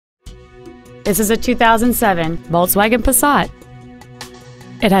This is a 2007 Volkswagen Passat.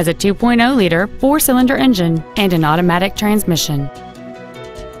 It has a 2.0-liter four-cylinder engine and an automatic transmission.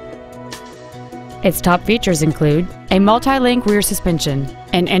 Its top features include a multi-link rear suspension,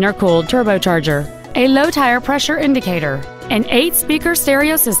 an intercooled turbocharger, a low tire pressure indicator, an 8-speaker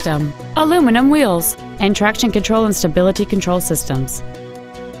stereo system, aluminum wheels, and traction control and stability control systems.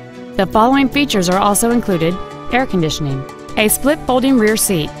 The following features are also included: air conditioning, a split folding rear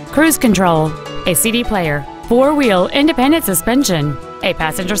seat, cruise control, a CD player, four-wheel independent suspension, a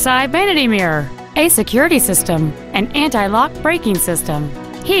passenger side vanity mirror, a security system, an anti-lock braking system,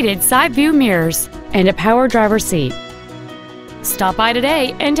 heated side view mirrors, and a power driver seat. Stop by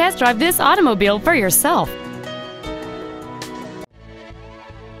today and test drive this automobile for yourself.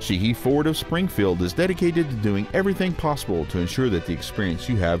 Sheehy Ford of Springfield is dedicated to doing everything possible to ensure that the experience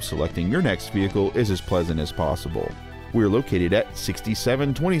you have selecting your next vehicle is as pleasant as possible. We are located at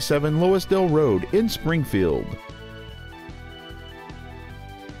 6727 Loisdale Road in Springfield.